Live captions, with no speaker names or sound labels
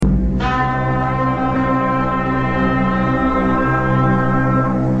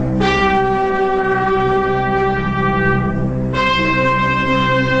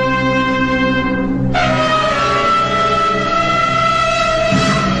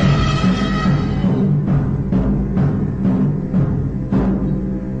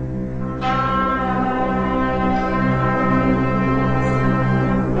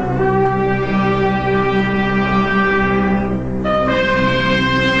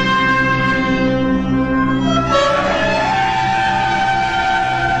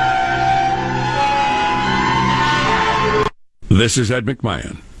This is Ed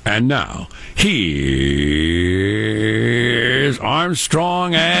McMahon. And now, here's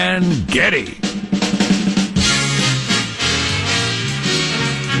Armstrong and Getty.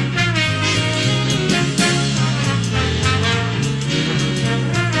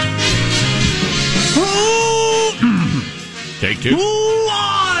 Take two.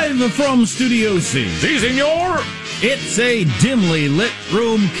 Live from Studio C. Si, senor. It's a dimly lit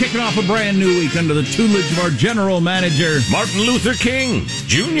room kicking off a brand new week under the tutelage of our general manager, Martin Luther King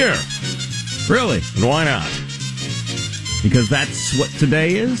Jr. Really? And why not? Because that's what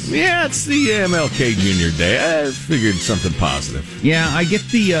today is? Yeah, it's the MLK Jr. Day. I figured something positive. Yeah, I get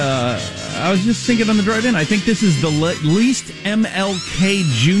the, I was just thinking on the drive-in, I think this is the least MLK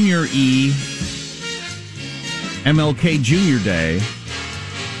Jr.-y MLK Jr. Day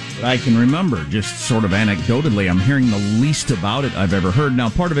that I can remember. Just sort of anecdotally, I'm hearing the least about it I've ever heard. Now,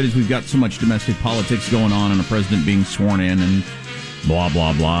 part of it is we've got so much domestic politics going on and a president being sworn in and blah,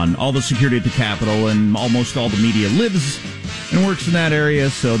 blah, blah, and all the security at the Capitol, and almost all the media lives and works in that area,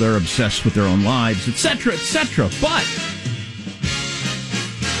 so they're obsessed with their own lives, etc., etc. But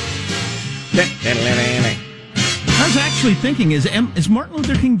I was actually thinking, is Martin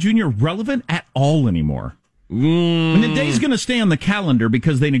Luther King Jr. relevant at all anymore? And the day's going to stay on the calendar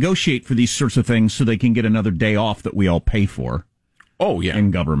because they negotiate for these sorts of things so they can get another day off that we all pay for. Oh, yeah. In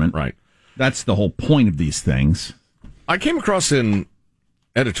government. Right. That's the whole point of these things. I came across an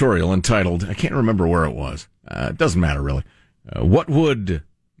editorial entitled, I can't remember where it was. It doesn't matter, really. What would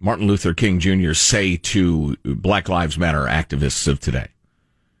Martin Luther King Jr. say to Black Lives Matter activists of today?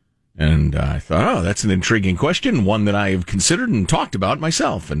 And I thought, oh, that's an intriguing question, one that I have considered and talked about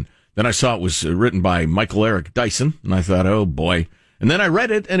myself. And then I saw it was written by Michael Eric Dyson, and I thought, oh, boy. And then I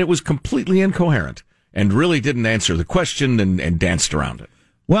read it, and it was completely incoherent and really didn't answer the question and danced around it.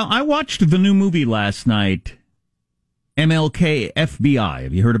 Well, I watched the new movie last night, MLK FBI.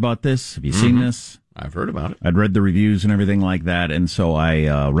 Have you heard about this? Have you seen this? I've heard about it. I'd read the reviews and everything like that, and so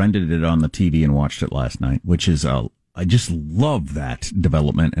I rented it on the TV and watched it last night, which is, I just love that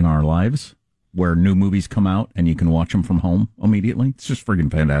development in our lives, where new movies come out and you can watch them from home immediately. It's just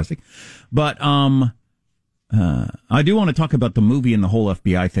friggin' fantastic. But I do want to talk about the movie and the whole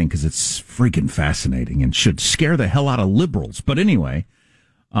FBI thing because it's friggin' fascinating and should scare the hell out of liberals. But anyway,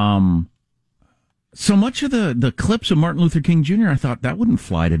 so much of the clips of Martin Luther King Jr., I thought that wouldn't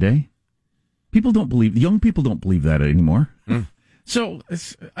fly today. Young people don't believe that anymore. So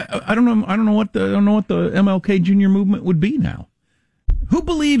I don't know what the MLK Jr. movement would be now. Who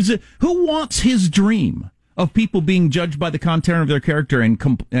wants his dream of people being judged by the content of their character and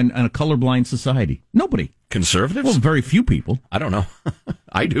a colorblind society? Nobody. Conservatives? Well, very few people. I don't know.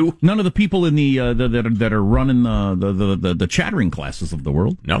 I do. None of the people in the that are running the chattering classes of the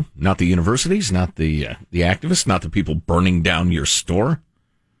world. No, not the universities, not the activists, not the people burning down your store.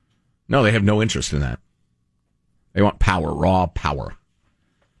 No, they have no interest in that. They want power, raw power.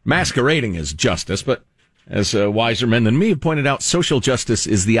 Masquerading as justice, but as wiser men than me have pointed out, social justice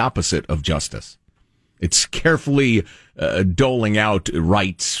is the opposite of justice. It's carefully doling out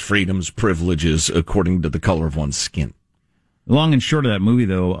rights, freedoms, privileges according to the color of one's skin. Long and short of that movie,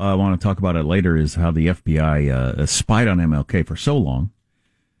 though, I want to talk about it later, is how the FBI spied on MLK for so long,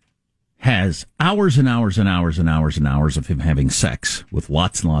 has hours and hours and hours and hours and hours of him having sex with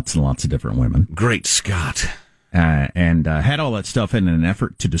lots and lots and lots of different women. Great Scott. And had all that stuff in an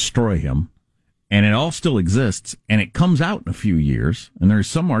effort to destroy him. And it all still exists, and it comes out in a few years. And there's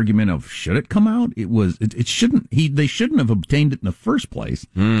some argument of, should it come out? It shouldn't. They shouldn't have obtained it in the first place.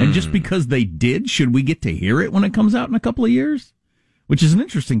 And just because they did, should we get to hear it when it comes out in a couple of years? Which is an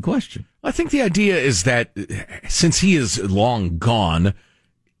interesting question. I think the idea is that since he is long gone,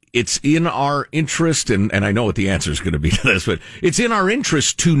 it's in our interest, and I know what the answer is going to be to this, but it's in our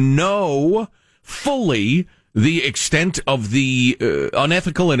interest to know fully the extent of the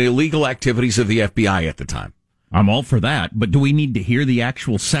unethical and illegal activities of the FBI at the time. I'm all for that, but do we need to hear the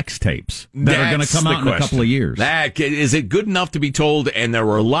actual sex tapes that are going to come out in a couple of years? Is it good enough to be told, and there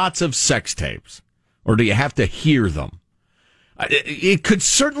were lots of sex tapes, or do you have to hear them? It could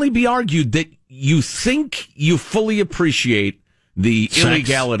certainly be argued that you think you fully appreciate the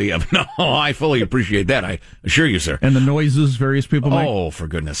illegality of... No, I fully appreciate that, I assure you, sir. And the noises various people make? Oh, for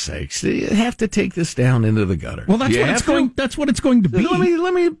goodness sakes. You have to take this down into the gutter. Well, that's what it's going to be.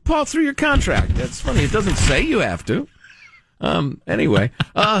 Let me paw through your contract. That's funny. It doesn't say you have to. Anyway,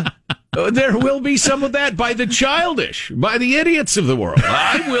 there will be some of that by the childish, by the idiots of the world.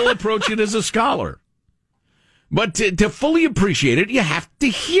 I will approach it as a scholar. But to fully appreciate it, you have to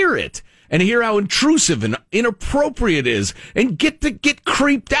hear it. And hear how intrusive and inappropriate it is, and get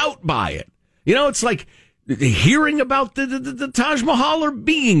creeped out by it. You know, it's like hearing about the Taj Mahal or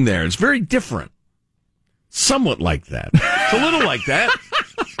being there. It's very different. Somewhat like that. It's a little like that.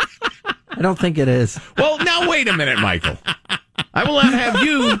 I don't think it is. Well, now wait a minute, Michael. I will not have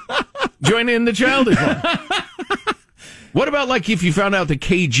you join in the childish one. What about like if you found out the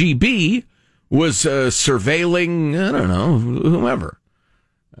KGB was surveilling, I don't know, whomever,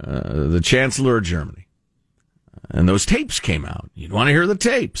 the Chancellor of Germany, and those tapes came out? You'd want to hear the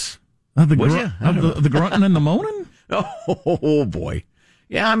tapes. The grunting and the moaning? Oh, boy.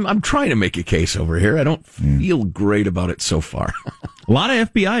 Yeah, I'm trying to make a case over here. I don't feel great about it so far. A lot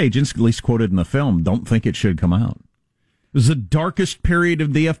of FBI agents, at least quoted in the film, don't think it should come out. It was the darkest period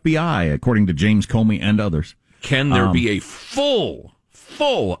of the FBI, according to James Comey and others. Can there be a full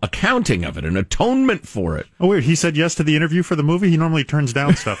accounting of it, an atonement for it? Oh, weird. He said yes to the interview for the movie. He normally turns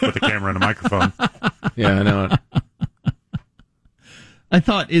down stuff with a camera and a microphone. Yeah, I know it. I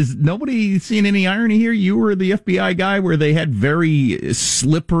thought, is nobody seeing any irony here? You were the FBI guy where they had very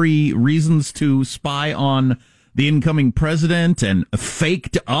slippery reasons to spy on the incoming president and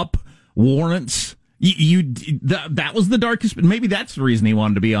faked up warrants. That was the darkest. Maybe that's the reason he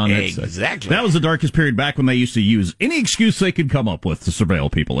wanted to be on it. Exactly. That was the darkest period back when they used to use any excuse they could come up with to surveil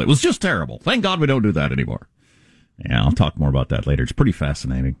people. It was just terrible. Thank God we don't do that anymore. Yeah, I'll talk more about that later. It's pretty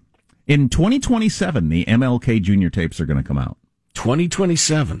fascinating. In 2027, the MLK Jr. tapes are going to come out.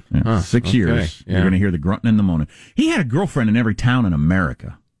 2027. Yeah, 6 years. Yeah. You're going to hear the grunting and the moaning. He had a girlfriend in every town in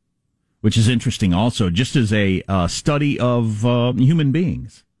America, which is interesting also, just as a study of human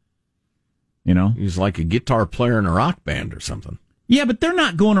beings. You know? He's like a guitar player in a rock band or something. Yeah, but they're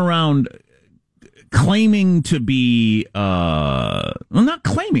not going around claiming to be, well, not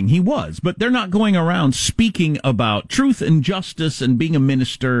claiming, he was, but they're not going around speaking about truth and justice and being a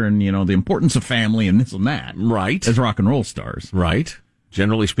minister and, you know, the importance of family and this and that. Right. As rock and roll stars. Right.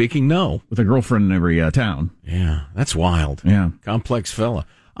 Generally speaking, no. With a girlfriend in every town. Yeah, that's wild. Yeah. Complex fella.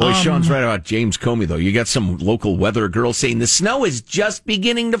 Boy, Sean's right about James Comey, though. You got some local weather girl saying the snow is just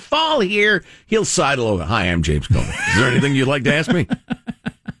beginning to fall here. He'll sidle over. Hi, I'm James Comey. Is there anything you'd like to ask me?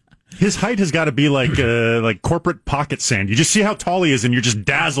 His height has got to be like corporate pocket sand. You just see how tall he is, and you're just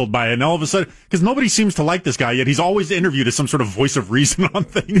dazzled by it. And all of a sudden, because nobody seems to like this guy yet, he's always interviewed as some sort of voice of reason on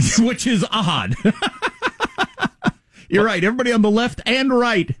things, which is odd. You're right. Everybody on the left and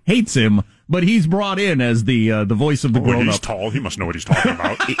right hates him, but he's brought in as the voice of the grown-up. He's tall. He must know what he's talking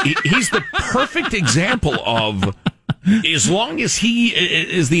about. He's the perfect example of, as long as he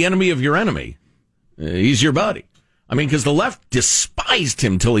is the enemy of your enemy, he's your buddy. I mean, because the left despised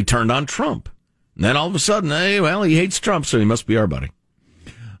him till he turned on Trump. And then all of a sudden, hey, well, he hates Trump, so he must be our buddy.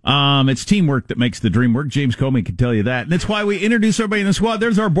 It's teamwork that makes the dream work. James Comey can tell you that. And that's why we introduce everybody in the squad.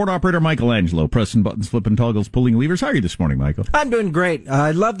 There's our board operator, Michelangelo, pressing buttons, flipping toggles, pulling levers. How are you this morning, Michael? I'm doing great. I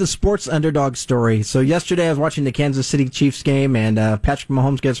love the sports underdog story. So yesterday I was watching the Kansas City Chiefs game, and Patrick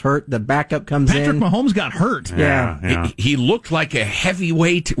Mahomes gets hurt. The backup comes in. Patrick Mahomes got hurt. Yeah. He looked like a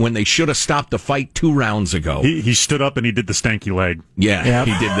heavyweight when they should have stopped the fight 2 rounds ago. He stood up and he did the stanky leg. Yeah, Yep.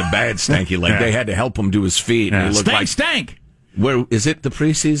 He did the bad stanky leg. Yeah. They had to help him to his feet. Yeah. And he looked Stank! Where is it? The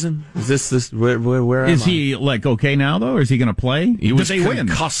preseason? Is this where Is he like okay now though? Or is he going to play? He was Did they win?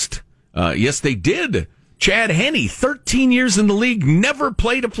 concussed. Yes, they did. Chad Henne, 13 years in the league, never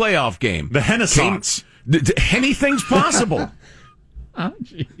played a playoff game. The Renaissance. Anything's possible. Oh,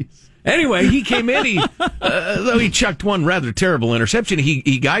 jeez. Anyway, he came in. Though he chucked one rather terrible interception,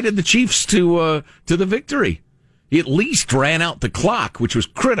 he guided the Chiefs to the victory. He at least ran out the clock, which was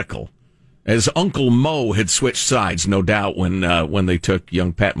critical. As Uncle Mo had switched sides, no doubt, when they took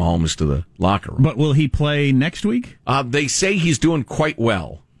young Pat Mahomes to the locker room. But will he play next week? They say he's doing quite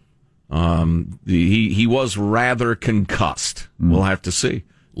well. He was rather concussed. We'll have to see.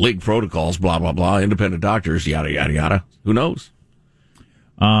 League protocols, blah, blah, blah, independent doctors, yada, yada, yada. Who knows?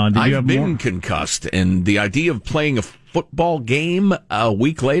 I've been concussed, and the idea of playing a football game a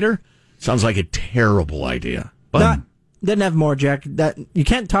week later sounds like a terrible idea. But Didn't have more, Jack. That you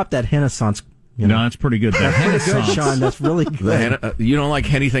can't top that Renaissance. No, that's pretty good. That's pretty good, Sean. That's really good. You don't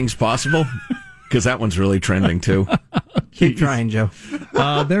like anything's possible? Because that one's really trending, too. Keep trying, Joe.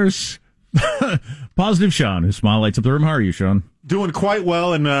 There's Positive Sean, whose smile lights up the room. How are you, Sean? Doing quite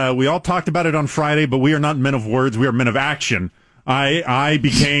well, and we all talked about it on Friday, but we are not men of words. We are men of action. I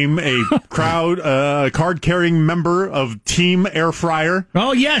became a card-carrying member of Team Air Fryer.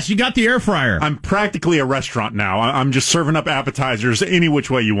 Oh, yes, you got the air fryer. I'm practically a restaurant now. I'm just serving up appetizers any which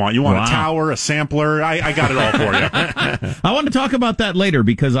way you want. You want a tower, a sampler? I got it all for you. I want to talk about that later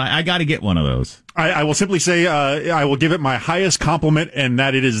because I got to get one of those. I will simply say I will give it my highest compliment, and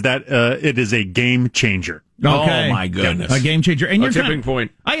that it is a game changer. Okay. Oh, my goodness. A game changer. And A tipping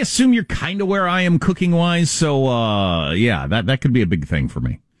point. I assume you're kind of where I am cooking-wise, so, yeah, that could be a big thing for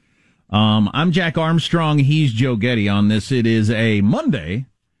me. I'm Jack Armstrong. He's Joe Getty on this. It is a Monday,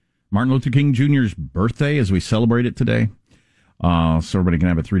 Martin Luther King Jr.'s birthday as we celebrate it today. So everybody can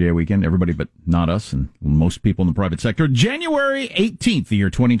have a 3-day weekend. Everybody but not us and most people in the private sector. January 18th, the year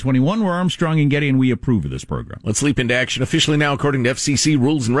 2021. We're Armstrong and Getty, and we approve of this program. Let's leap into action officially now according to FCC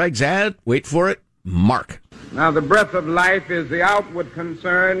rules and regs. Wait for it, Mark. Now, the breath of life is the outward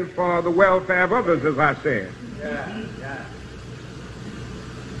concern for the welfare of others, as I said.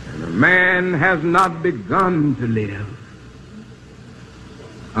 And a man has not begun to live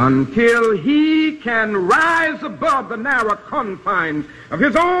until he can rise above the narrow confines of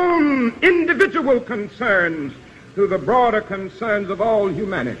his own individual concerns to the broader concerns of all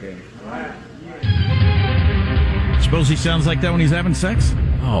humanity. Suppose he sounds like that when he's having sex?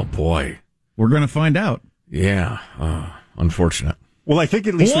 Oh, boy. We're going to find out. Yeah, unfortunate. Well, I think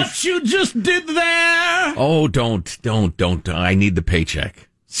at least what you just did there. Oh, don't. I need the paycheck.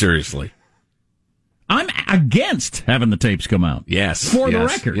 Seriously. I'm against having the tapes come out. Yes. For the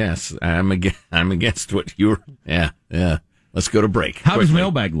record. Yes, I'm against what you're... Yeah. Let's go to break. How does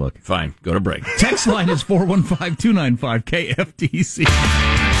mailbag look? Fine, go to break. Text line is 415-295-KFTC.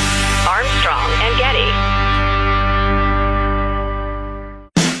 Armstrong and Getty.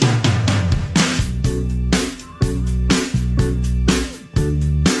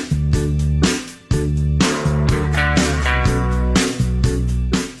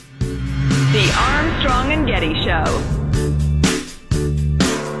 Armstrong and Getty Show.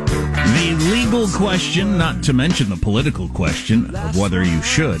 The legal question, not to mention the political question of whether you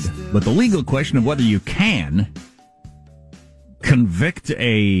should, but the legal question of whether you can convict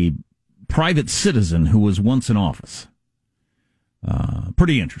a private citizen who was once in office.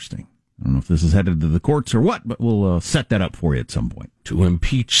 Pretty interesting. I don't know if this is headed to the courts or what, but we'll set that up for you at some point. To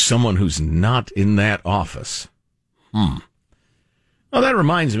impeach someone who's not in that office. Oh, that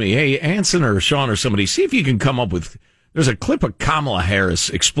reminds me. Hey, Anson or Sean or somebody, see if you can come up with... There's a clip of Kamala Harris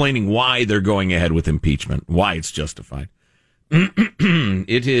explaining why they're going ahead with impeachment, why it's justified.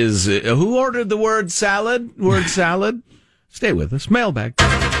 It is... who ordered the word salad? Word salad? Stay with us. Mailbag.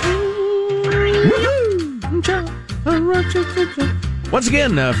 Once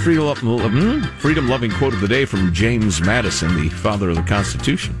again, freedom-loving quote of the day from James Madison, the father of the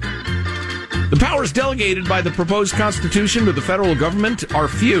Constitution. The powers delegated by the proposed Constitution to the federal government are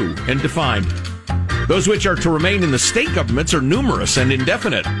few and defined. Those which are to remain in the state governments are numerous and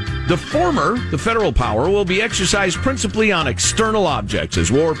indefinite. The former, the federal power, will be exercised principally on external objects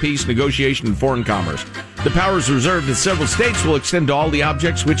as war, peace, negotiation, and foreign commerce. The powers reserved in several states will extend to all the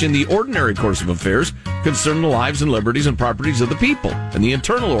objects which in the ordinary course of affairs concern the lives and liberties and properties of the people and the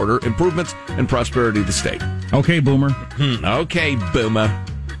internal order, improvements, and prosperity of the state. Okay, Boomer. Okay, Boomer.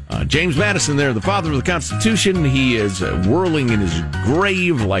 James Madison there, the father of the Constitution. He is whirling in his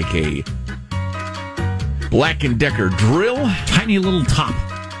grave like a Black & Decker drill. Tiny little top.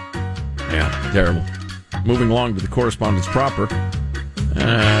 Yeah, terrible. Moving along to the correspondence proper.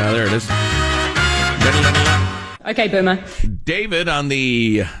 There it is. Okay, Boomer. David, on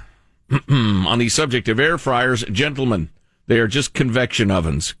the on the subject of air fryers, gentlemen, they are just convection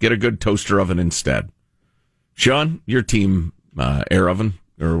ovens. Get a good toaster oven instead. Sean, your team air oven.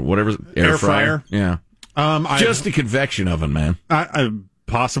 Or whatever, air fryer. Yeah. Just a convection oven, man.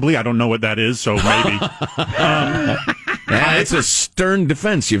 Possibly. I don't know what that is, so maybe. It's a stern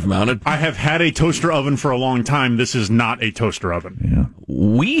defense you've mounted. I have had a toaster oven for a long time. This is not a toaster oven. Yeah.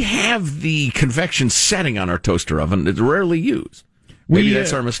 We have the convection setting on our toaster oven. It's rarely used. Maybe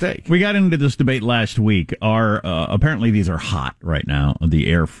that's our mistake. We got into this debate last week. Apparently these are hot right now.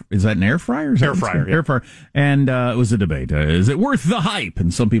 Is that an air fryer? Air fryer. Air fryer. And it was a debate. Is it worth the hype?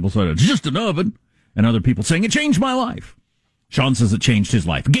 And some people said it's just an oven. And other people saying it changed my life. Sean says it changed his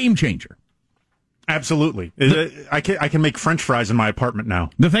life. Game changer. Absolutely. I can make French fries in my apartment now.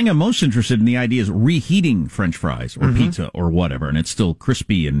 The thing I'm most interested in the idea is reheating French fries or pizza or whatever. And it's still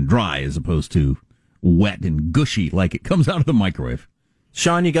crispy and dry as opposed to wet and gushy like it comes out of the microwave.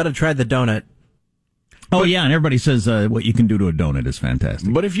 Sean, you got to try the donut. Oh, yeah, and everybody says what you can do to a donut is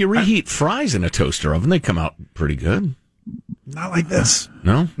fantastic. But if you reheat fries in a toaster oven, they come out pretty good. Not like this.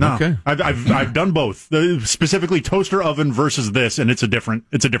 No? Okay. I've done both. Specifically toaster oven versus this, and it's a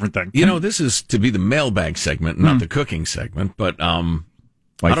different thing. You know, this is to be the mailbag segment, not the cooking segment, but I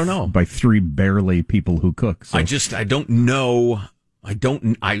don't know. By three barely people who cook. So. I don't know.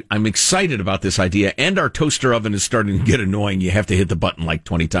 I'm excited about this idea, and our toaster oven is starting to get annoying. You have to hit the button like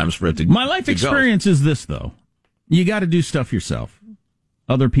 20 times for it to My life experience is this, though. You got to do stuff yourself.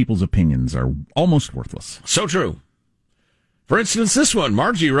 other people's opinions are almost worthless. So true. For instance, this one,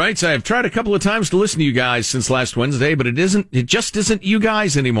 Margie writes, I have tried a couple of times to listen to you guys since last Wednesday, but it just isn't you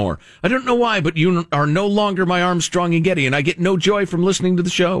guys anymore. I don't know why, but you are no longer my Armstrong and Getty, and I get no joy from listening to the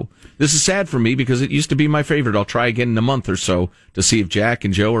show. This is sad for me because it used to be my favorite. I'll try again in a month or so to see if Jack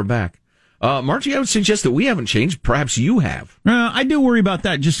and Joe are back. Margie, I would suggest that we haven't changed. Perhaps you have. I do worry about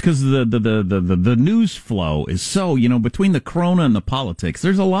that just because the news flow is so, between the corona and the politics,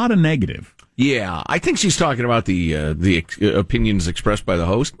 there's a lot of negative. Yeah, I think she's talking about the opinions expressed by the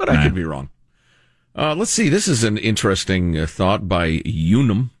host, but I could be wrong. Let's see. This is an interesting thought by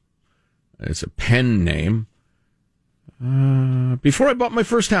Unum. It's a pen name. Before I bought my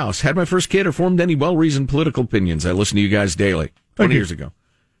first house, had my first kid, or formed any well-reasoned political opinions, I listened to you guys daily 20 years ago.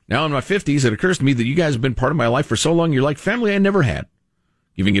 Now in my 50s, it occurs to me that you guys have been part of my life for so long, you're like family I never had.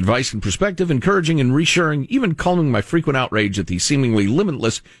 Giving advice and perspective, encouraging and reassuring, even calming my frequent outrage at the seemingly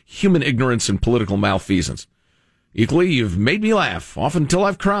limitless human ignorance and political malfeasance. Equally, you've made me laugh, often until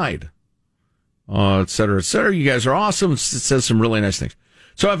I've cried. Et cetera, et cetera. You guys are awesome. It says some really nice things.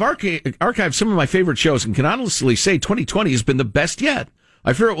 So I've archived some of my favorite shows and can honestly say 2020 has been the best yet.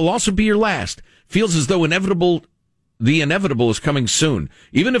 I fear it will also be your last. Feels as though the inevitable is coming soon.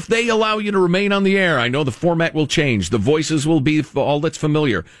 Even if they allow you to remain on the air, I know the format will change. The voices will be all that's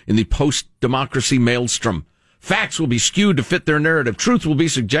familiar in the post-democracy maelstrom. Facts will be skewed to fit their narrative. Truth will be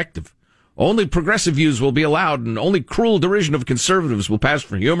subjective. Only progressive views will be allowed, and only cruel derision of conservatives will pass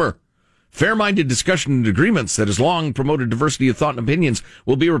for humor. Fair-minded discussion and agreements that has long promoted diversity of thought and opinions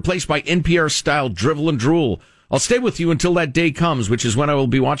will be replaced by NPR-style drivel and drool. I'll stay with you until that day comes, which is when I will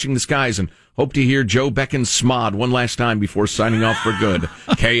be watching the skies and hope to hear Joe Beckon's smod one last time before signing off for good.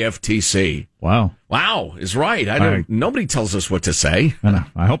 KFTC. Wow. Wow is right. Nobody tells us what to say.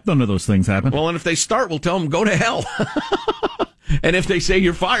 I hope none of those things happen. Well, and if they start, we'll tell them go to hell. And if they say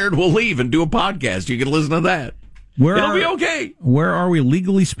you're fired, we'll leave and do a podcast. You can listen to that. It'll be okay. Where are we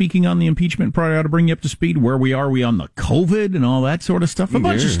legally speaking on the impeachment? Probably ought to bring you up to speed. Where are we on the COVID and all that sort of stuff? A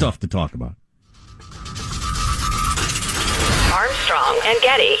bunch of stuff to talk about. Armstrong and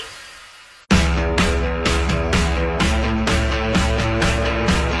Getty.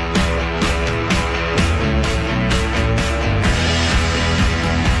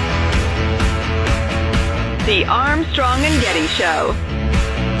 The Armstrong and Getty Show.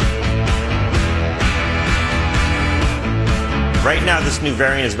 Right now, this new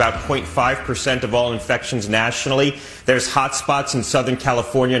variant is about 0.5% of all infections nationally. There's hotspots in Southern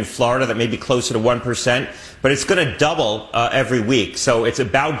California and Florida that may be closer to 1%, but it's going to double every week. So it's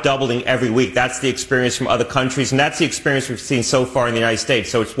about doubling every week. That's the experience from other countries, and that's the experience we've seen so far in the United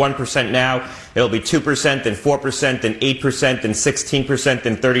States. So it's 1% now, it'll be 2%, then 4%, then 8%, then 16%,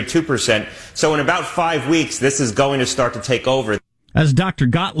 then 32%. So in about 5 weeks, this is going to start to take over. As Dr.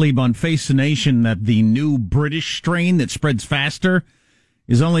 Gottlieb on Face the Nation, that the new British strain that spreads faster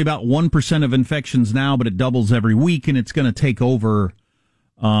is only about 1% of infections now, but it doubles every week, and it's going to take over.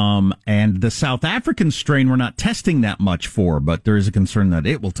 And the South African strain we're not testing that much for, but there is a concern that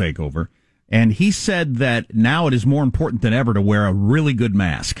it will take over. And he said that now it is more important than ever to wear a really good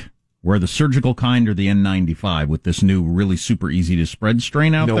mask, wear the surgical kind or the N95 with this new really super easy to spread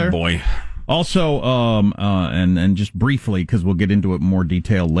strain out there. Oh boy. Also, and just briefly, because we'll get into it in more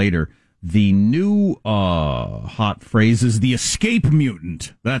detail later, the new hot phrase is the escape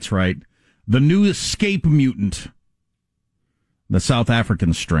mutant. That's right. The new escape mutant. The South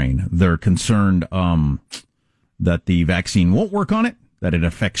African strain. They're concerned that the vaccine won't work on it, that it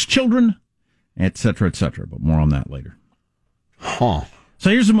affects children, et cetera, et cetera. But more on that later. Huh.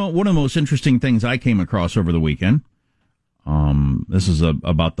 So here's one of the most interesting things I came across over the weekend. This is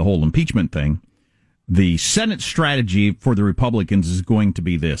about the whole impeachment thing. The Senate strategy for the Republicans is going to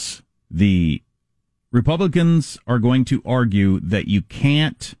be this. The Republicans are going to argue that you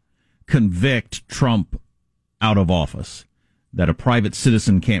can't convict Trump out of office, that a private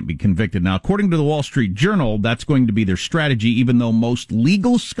citizen can't be convicted. Now, according to the Wall Street Journal, that's going to be their strategy, even though most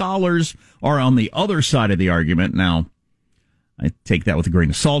legal scholars are on the other side of the argument. Now, I take that with a grain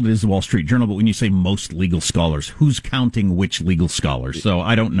of salt. It is the Wall Street Journal, but when you say most legal scholars, who's counting which legal scholars? So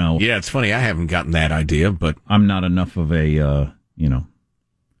I don't know. Yeah, it's funny. I haven't gotten that idea, but I'm not enough of a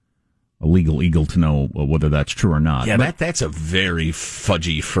legal eagle to know whether that's true or not. Yeah, that's a very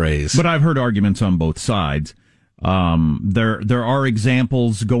fudgy phrase. But I've heard arguments on both sides. There are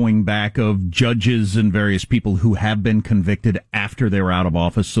examples going back of judges and various people who have been convicted after they were out of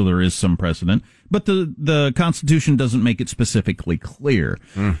office, so there is some precedent. But the Constitution doesn't make it specifically clear.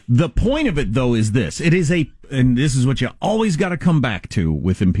 The point of it, though, is this. It is and this is what you always got to come back to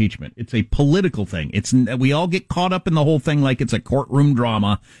with impeachment. It's a political thing. We all get caught up in the whole thing like it's a courtroom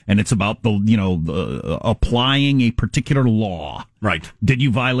drama, and it's about applying a particular law. Right. Did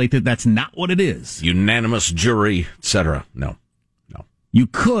you violate it? That's not what it is. Unanimous jury, etc. No. You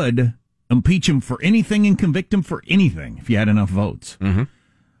could impeach him for anything and convict him for anything if you had enough votes.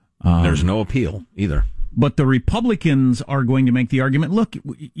 Mm-hmm. There's no appeal either. But the Republicans are going to make the argument, look,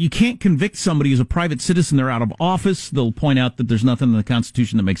 you can't convict somebody who's a private citizen. They're out of office. They'll point out that there's nothing in the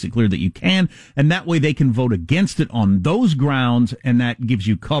Constitution that makes it clear that you can. And that way they can vote against it on those grounds. And that gives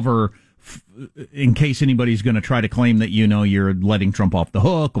you cover in case anybody's going to try to claim that, you're letting Trump off the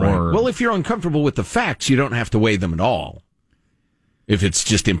hook. Right. Or well, if you're uncomfortable with the facts, you don't have to weigh them at all. If it's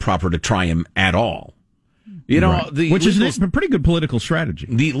just improper to try him at all. Right. Which is a pretty good political strategy.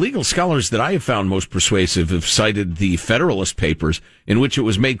 The legal scholars that I have found most persuasive have cited the Federalist Papers, in which it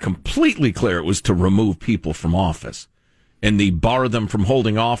was made completely clear it was to remove people from office. And the bar them from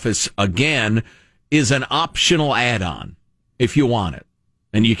holding office, again, is an optional add-on, if you want it.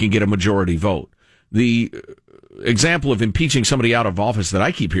 And you can get a majority vote. The example of impeaching somebody out of office that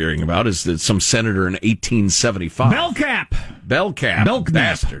I keep hearing about is that some senator in 1875. Belknap.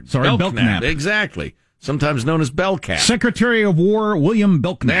 Bastard. Sorry, Belknap. Exactly. Sometimes known as Belknap. Secretary of War William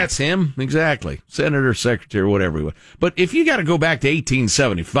Belknap. That's him. Exactly. Senator, secretary, whatever he was. But if you got to go back to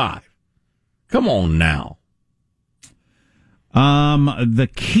 1875, come on now. The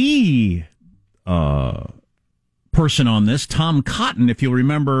key person on this, Tom Cotton, if you'll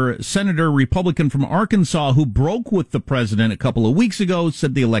remember, Senator Republican from Arkansas, who broke with the president a couple of weeks ago,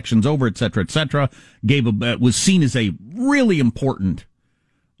 said the election's over, et cetera, was seen as a really important,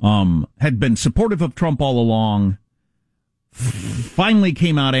 had been supportive of Trump all along, finally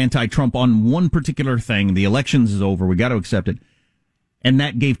came out anti-Trump on one particular thing. The elections is over. We got to accept it. And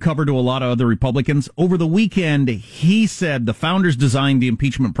that gave cover to a lot of other Republicans. Over the weekend, he said the founders designed the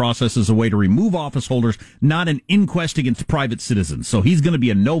impeachment process as a way to remove office holders, not an inquest against private citizens. So he's going to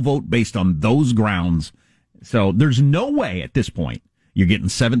be a no vote based on those grounds. So there's no way at this point you're getting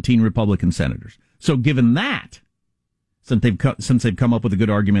 17 Republican senators. So given that, since they've come up with a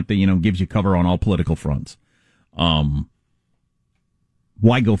good argument that, gives you cover on all political fronts, why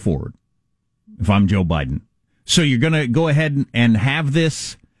go forward if I'm Joe Biden? So you're going to go ahead and have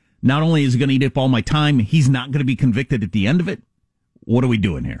this. Not only is it going to eat up all my time, he's not going to be convicted at the end of it. What are we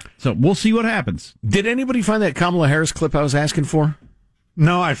doing here? So we'll see what happens. Did anybody find that Kamala Harris clip I was asking for?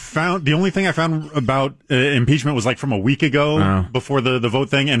 No, the only thing I found about impeachment was like from a week ago before the vote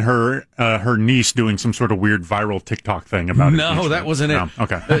thing, and her niece doing some sort of weird viral TikTok thing about it. No, that wasn't it. No.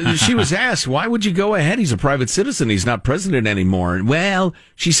 Okay. She was asked, why would you go ahead? He's a private citizen. He's not president anymore. Well,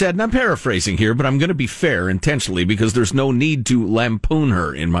 she said, and I'm paraphrasing here, but I'm going to be fair intentionally because there's no need to lampoon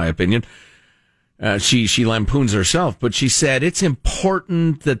her, in my opinion. She lampoons herself, but she said it's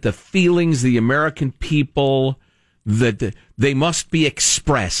important that the feelings of the American people, that they must be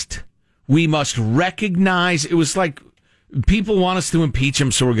expressed. We must recognize. It was like people want us to impeach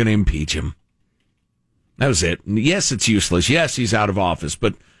him, so we're going to impeach him. That was it. Yes, it's useless. Yes, he's out of office,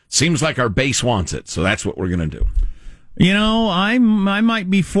 but seems like our base wants it, so that's what we're going to do. I might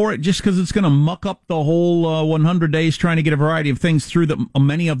be for it just because it's going to muck up the whole 100 days trying to get a variety of things through that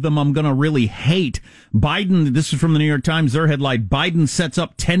many of them I'm going to really hate. Biden, this is from the New York Times, their headline, Biden sets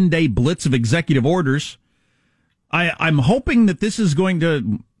up 10-day blitz of executive orders. I'm hoping that this is going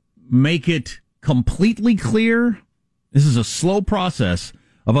to make it completely clear. This is a slow process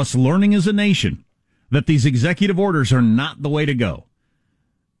of us learning as a nation that these executive orders are not the way to go.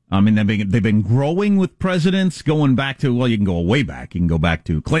 I mean, they've been growing with presidents going back to, well, you can go way back. You can go back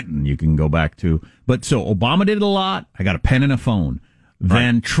to Clinton. You can go back to, but so Obama did it a lot. I got a pen and a phone.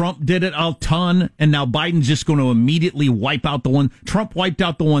 Then right. Trump did it a ton, and now Biden's just going to immediately wipe out the one. Trump wiped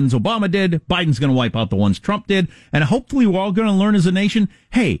out the ones Obama did. Biden's going to wipe out the ones Trump did. And hopefully we're all going to learn as a nation,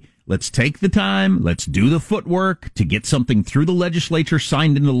 hey, let's take the time, let's do the footwork to get something through the legislature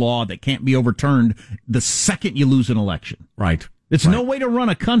signed into law that can't be overturned the second you lose an election. Right. It's no way to run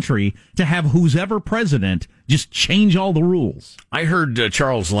a country to have who's ever president just change all the rules. I heard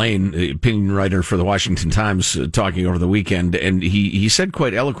Charles Lane, opinion writer for the Washington Times, talking over the weekend, and he said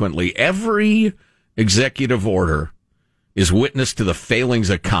quite eloquently, every executive order is witness to the failings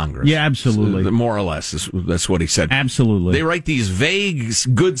of Congress. Yeah, absolutely. More or less, that's what he said. Absolutely. They write these vague,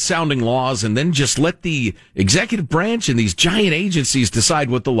 good-sounding laws and then just let the executive branch and these giant agencies decide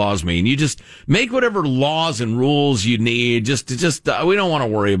what the laws mean. You just make whatever laws and rules you need. Just we don't want to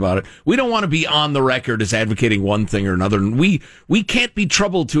worry about it. We don't want to be on the record as advocating one thing or another. And we can't be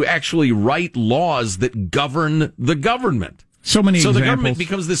troubled to actually write laws that govern the government. So many examples. So the government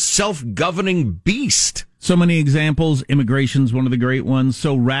becomes this self-governing beast. So many examples. Immigration's one of the great ones.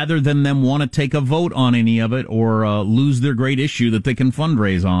 So rather than them want to take a vote on any of it or lose their great issue that they can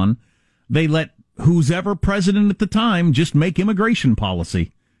fundraise on, they let who's ever president at the time just make immigration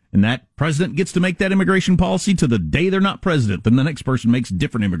policy. And that president gets to make that immigration policy to the day they're not president. Then the next person makes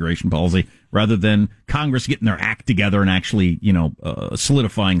different immigration policy rather than Congress getting their act together and actually,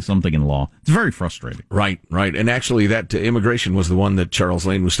 solidifying something in law. It's very frustrating. Right. And actually that immigration was the one that Charles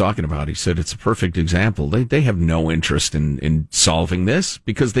Lane was talking about. He said it's a perfect example. They have no interest in solving this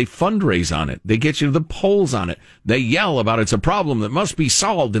because they fundraise on it. They get you to the polls on it. They yell about it's a problem that must be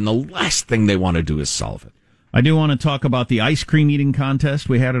solved, and the last thing they want to do is solve it. I do want to talk about the ice cream eating contest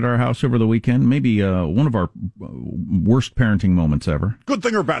we had at our house over the weekend. Maybe one of our worst parenting moments ever. Good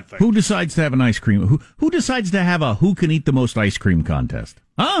thing or bad thing? Who decides to have an ice cream? Who decides to have a who can eat the most ice cream contest?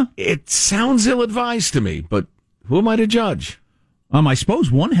 Huh? It sounds ill-advised to me, but who am I to judge? I suppose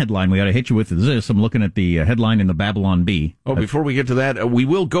one headline we ought to hit you with is this. I'm looking at the headline in the Babylon Bee. Oh, before we get to that, we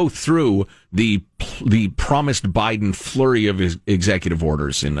will go through the promised Biden flurry of his executive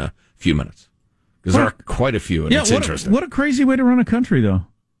orders in a few minutes. Because there are quite a few, and it's interesting. What a crazy way to run a country, though.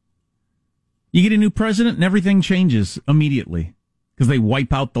 You get a new president, and everything changes immediately. Because they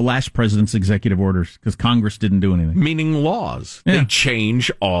wipe out the last president's executive orders, because Congress didn't do anything. Meaning laws. Yeah. They change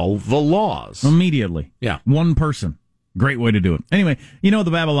all the laws. Immediately. Yeah. One person. Great way to do it. Anyway, the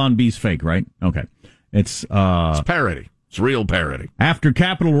Babylon Bee's fake, right? Okay. It's parody. It's real parody. After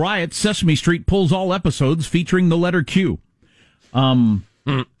Capitol riots, Sesame Street pulls all episodes featuring the letter Q.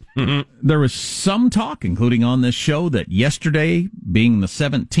 There was some talk, including on this show, that yesterday, being the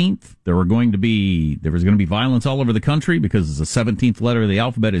 17th, there was going to be violence all over the country because the 17th letter of the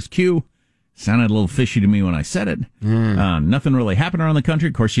alphabet is Q. Sounded a little fishy to me when I said it. Nothing really happened around the country.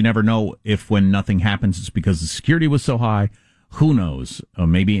 Of course, you never know if when nothing happens, it's because the security was so high. Who knows?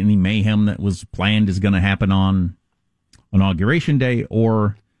 Maybe any mayhem that was planned is going to happen on Inauguration Day,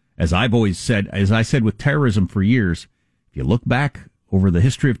 or as I said with terrorism for years, if you look back over the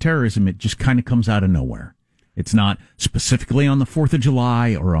history of terrorism, it just kind of comes out of nowhere. It's not specifically on the 4th of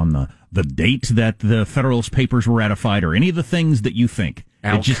July or on the date that the Federalist Papers were ratified or any of the things that you think.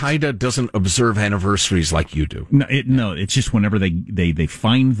 Al-Qaeda doesn't observe anniversaries like you do. No, it's just whenever they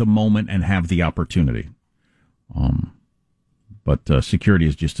find the moment and have the opportunity. But security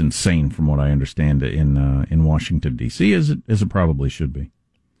is just insane from what I understand in Washington, D.C., as it probably should be.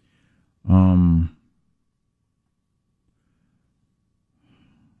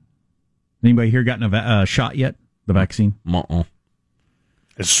 Anybody here gotten a shot yet? The vaccine?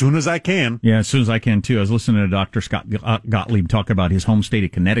 As soon as I can. Yeah, as soon as I can, too. I was listening to Dr. Scott Gottlieb talk about his home state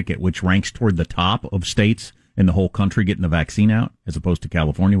of Connecticut, which ranks toward the top of states in the whole country getting the vaccine out, as opposed to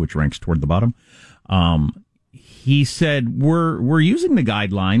California, which ranks toward the bottom. He said, we're using the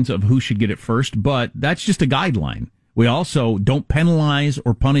guidelines of who should get it first, but that's just a guideline. We also don't penalize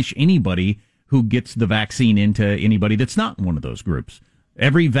or punish anybody who gets the vaccine into anybody that's not in one of those groups.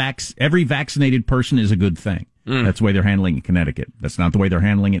 Every vaccinated person is a good thing. That's the way they're handling it in Connecticut. That's not the way they're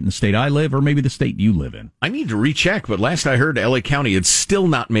handling it in the state I live, or maybe the state you live in. I need to recheck, but last I heard, LA County had still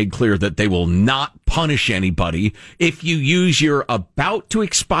not made clear that they will not punish anybody if you use your about to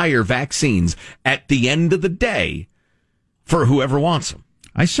expire vaccines at the end of the day for whoever wants them.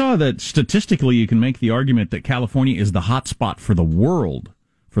 I saw that statistically you can make the argument that California is the hot spot for the world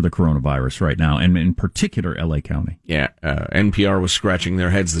for the coronavirus right now, and in particular, LA County. Yeah, NPR was scratching their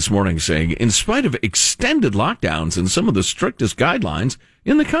heads this morning saying, in spite of extended lockdowns and some of the strictest guidelines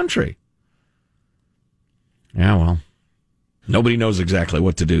in the country. Yeah, well, nobody knows exactly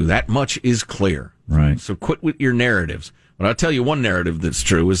what to do. That much is clear. Right. So quit with your narratives. But I'll tell you one narrative that's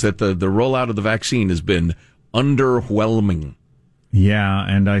true is that the rollout of the vaccine has been underwhelming. Yeah,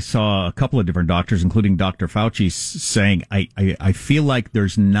 and I saw a couple of different doctors, including Dr. Fauci, saying, I feel like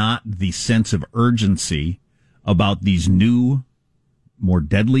there's not the sense of urgency about these new, more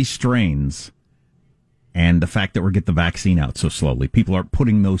deadly strains and the fact that we're getting the vaccine out so slowly. People aren't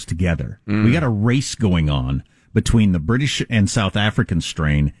putting those together. We got a race going on between the British and South African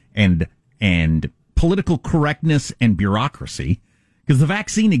strain and political correctness and bureaucracy, because the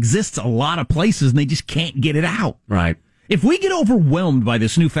vaccine exists a lot of places and they just can't get it out. Right. If we get overwhelmed by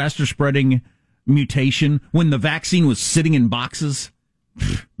this new faster spreading mutation when the vaccine was sitting in boxes,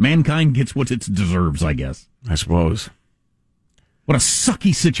 mankind gets what it deserves, I guess. I suppose. What a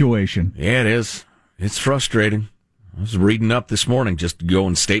sucky situation. Yeah, it is. It's frustrating. I was reading up this morning, just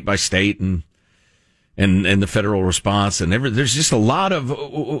going state by state and the federal response, and there's just a lot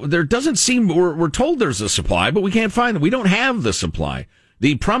of, there doesn't seem, we're told there's a supply, but we can't find it. We don't have the supply.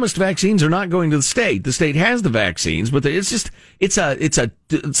 The promised vaccines are not going to the state. The state has the vaccines, but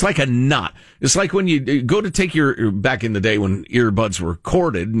it's like a knot. It's like when you go to take back in the day when earbuds were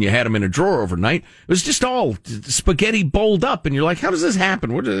corded and you had them in a drawer overnight. It was just all spaghetti bowled up, and you're like, how does this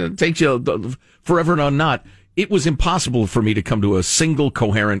happen? It takes you forever to unknot. It was impossible for me to come to a single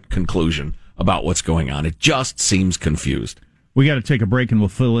coherent conclusion about what's going on. It just seems confused. We got to take a break, and we'll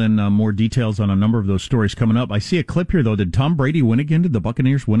fill in more details on a number of those stories coming up. I see a clip here, though. Did Tom Brady win again? Did the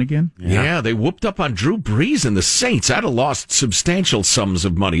Buccaneers win again? Yeah, they whooped up on Drew Brees and the Saints. I'd have lost substantial sums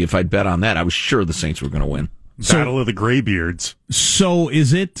of money if I'd bet on that. I was sure the Saints were going to win. Battle of the Graybeards. So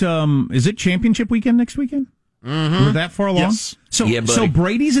is it championship weekend next weekend? Mm-hmm. We're that far along? Yes. So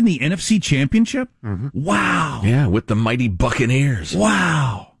Brady's in the NFC Championship? Mm-hmm. Wow. Yeah, with the mighty Buccaneers.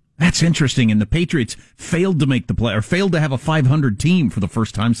 Wow. That's interesting. And the Patriots failed to make the play, or failed to have a 500 team for the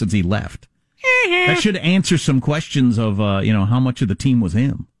first time since he left. That should answer some questions of, how much of the team was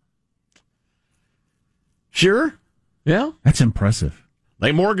him. Sure. Yeah. That's impressive.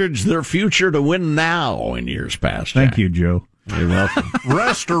 They mortgaged their future to win now in years past. Thank you, Joe. You're welcome.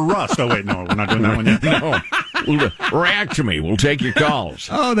 Rest or rust? Oh, wait, no, we're not doing that one yet. No. React to me. We'll take your calls.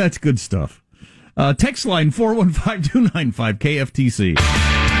 Oh, that's good stuff. Text line 415-295-KFTC.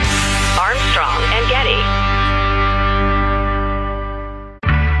 Armstrong and Getty.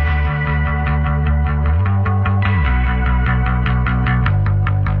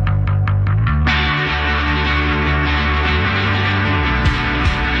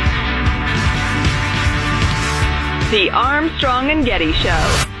 The Armstrong and Getty Show.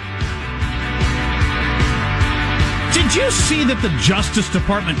 Did you see that the Justice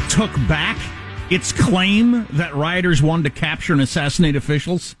Department took back its claim that rioters wanted to capture and assassinate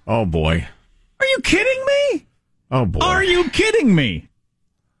officials? Oh, boy. Are you kidding me? Oh, boy. Are you kidding me?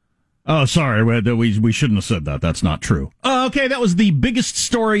 Oh, sorry, we shouldn't have said that. That's not true. Okay, that was the biggest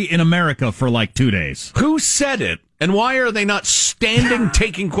story in America for like 2 days. Who said it? And why are they not standing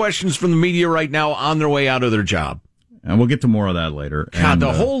taking questions from the media right now on their way out of their job? And we'll get to more of that later. God,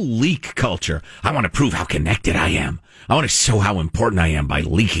 the whole leak culture. I want to prove how connected I am. I want to show how important I am by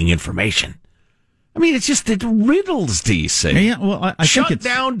leaking information. I mean, it riddles D.C. Yeah, well, I Shut think it's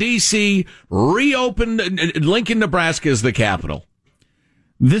down D.C., reopen Lincoln, Nebraska as the capital.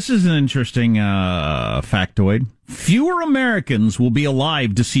 This is an interesting factoid. Fewer Americans will be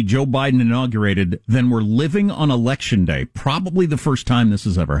alive to see Joe Biden inaugurated than were living on Election Day. Probably the first time this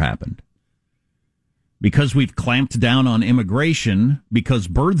has ever happened. Because we've clamped down on immigration, because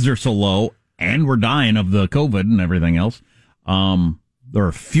births are so low, and we're dying of the COVID and everything else, there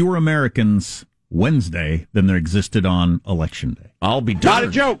are fewer Americans Wednesday than there existed on Election Day. I'll be darned. Not a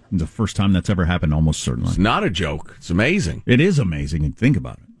joke. The first time that's ever happened, almost certainly. It's not a joke. It's amazing. It is amazing. Think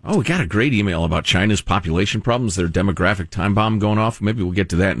about it. Oh, we got a great email about China's population problems, their demographic time bomb going off. Maybe we'll get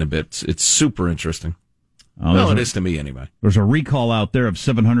to that in a bit. It's super interesting. Well, it is to me anyway. There's a recall out there of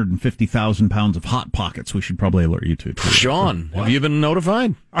 750,000 pounds of Hot Pockets. We should probably alert you to. Sean, have you been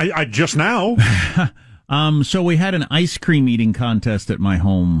notified? I just now. So we had an ice cream eating contest at my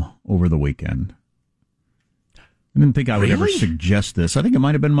home over the weekend. I didn't think I would ever suggest this. I think it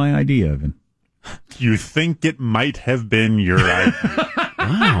might have been my idea, Evan. You think it might have been your idea?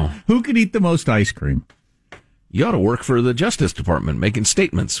 Wow. Who could eat the most ice cream? You ought to work for the Justice Department making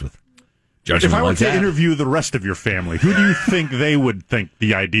statements with judgment If I were like to that. interview the rest of your family, who do you think they would think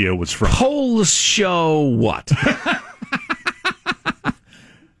the idea was from? Polls show what?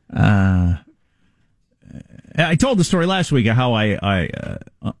 I told the story last week of how I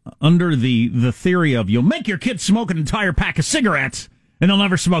under the theory of you'll make your kids smoke an entire pack of cigarettes and they'll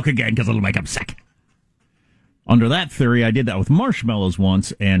never smoke again because it'll make them sick. Under that theory, I did that with marshmallows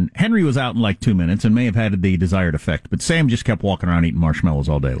once, and Henry was out in like 2 minutes and may have had the desired effect, but Sam just kept walking around eating marshmallows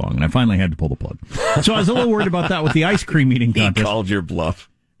all day long, and I finally had to pull the plug. So I was a little worried about that with the ice cream eating contest. He called your bluff.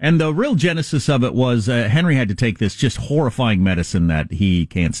 And the real genesis of it was Henry had to take this just horrifying medicine that he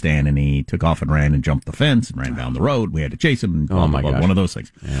can't stand, and he took off and ran and jumped the fence and ran down the road. We had to chase him. And blah, blah, blah, one of those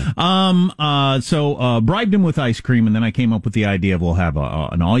things. Yeah. So bribed him with ice cream, and then I came up with the idea of we'll have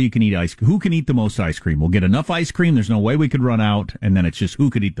an all-you-can-eat ice cream. Who can eat the most ice cream? We'll get enough ice cream. There's no way we could run out, and then it's just who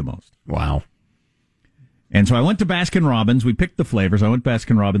could eat the most. Wow. And so I went to Baskin-Robbins. We picked the flavors. I went to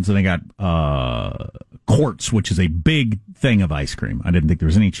Baskin-Robbins, and I got quarts, which is a big thing of ice cream. I didn't think there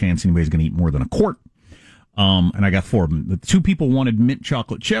was any chance anybody's going to eat more than a quart. And I got 4 of them. The 2 people wanted mint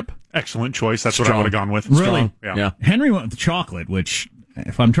chocolate chip. Excellent choice. That's what I would have gone with. Really? Yeah. Henry went with chocolate, which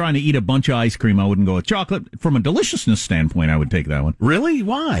if I'm trying to eat a bunch of ice cream, I wouldn't go with chocolate. From a deliciousness standpoint, I would take that one. Really?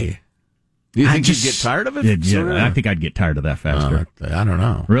 Why? Do you think you'd get tired of it? Yeah, I think I'd get tired of that faster. I don't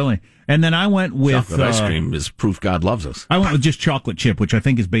know. Really? And then I went with chocolate ice cream is proof God loves us. I went with just chocolate chip, which I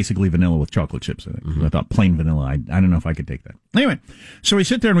think is basically vanilla with chocolate chips in it. I thought plain vanilla. I don't know if I could take that. Anyway, so we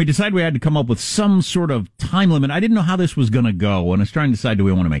sit there and we decide we had to come up with some sort of time limit. I didn't know how this was going to go, and I was trying to decide, do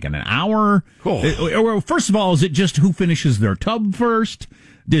we want to make it an hour? Cool. Or first of all, is it just who finishes their tub first?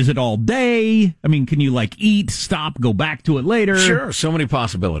 Is it all day? I mean, can you eat, stop, go back to it later? Sure, so many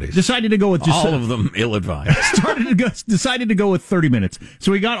possibilities. Decided to go with just all of them ill-advised. Decided to go with 30 minutes.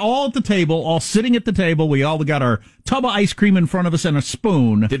 So we got all at the table, all sitting at the table. We got our tub of ice cream in front of us and a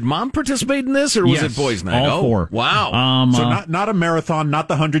spoon. Did Mom participate in this, or was it boys' night? All four. Wow. So not a marathon, not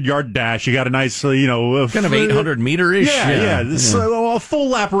the 100-yard dash. You got a nice, kind of 800-meter-ish. Yeah. So a full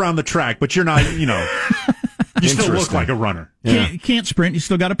lap around the track, but you're not, You still look like a runner. Can't sprint. You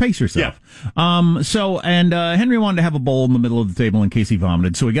still got to pace yourself. Yeah. Henry wanted to have a bowl in the middle of the table in case he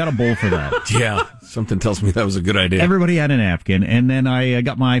vomited, so we got a bowl for that. Yeah. Something tells me that was a good idea. Everybody had a napkin, and then I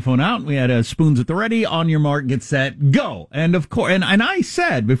got my iPhone out, and we had spoons at the ready. On your mark, get set, go. And of course, and I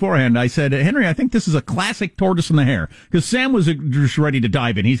said beforehand, Henry, I think this is a classic tortoise and the hare, because Sam was just ready to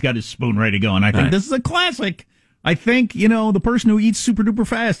dive in. He's got his spoon ready to go, and I think this is a classic. I think, the person who eats super duper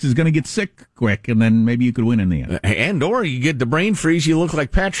fast is going to get sick quick, and then maybe you could win in the end. Or you get the brain freeze, you look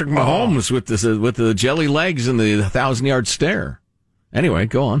like Patrick Mahomes with the jelly legs and the 1,000-yard stare. Anyway,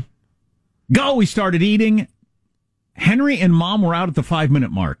 go on. We started eating. Henry and Mom were out at the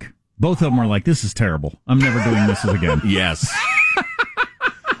 5-minute mark. Both of them were like, this is terrible. I'm never doing this again. Yes.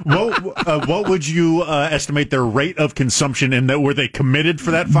 What would you estimate their rate of consumption, and were they committed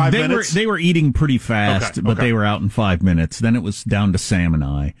for that 5 minutes? They were eating pretty fast, but they were out in 5 minutes. Then it was down to Sam and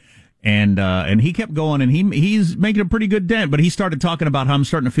I. And he kept going, and he's making a pretty good dent, but he started talking about how I'm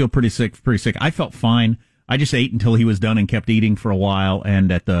starting to feel pretty sick. I felt fine. I just ate until he was done and kept eating for a while, and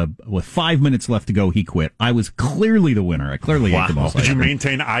with 5 minutes left to go, he quit. I was clearly the winner. I clearly ate the most. Did you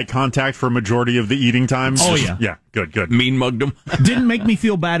maintain eye contact for a majority of the eating times? Oh, yeah. Yeah, good. Mean mugged him. Didn't make me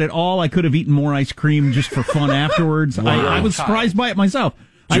feel bad at all. I could have eaten more ice cream just for fun afterwards. Wow. I was surprised by it myself.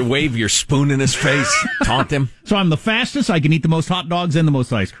 Did you wave your spoon in his face, taunt him? So I'm the fastest. I can eat the most hot dogs and the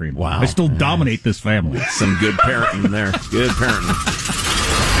most ice cream. Wow. I still dominate this family. Some good parenting there. Good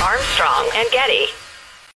parenting. Armstrong and Getty.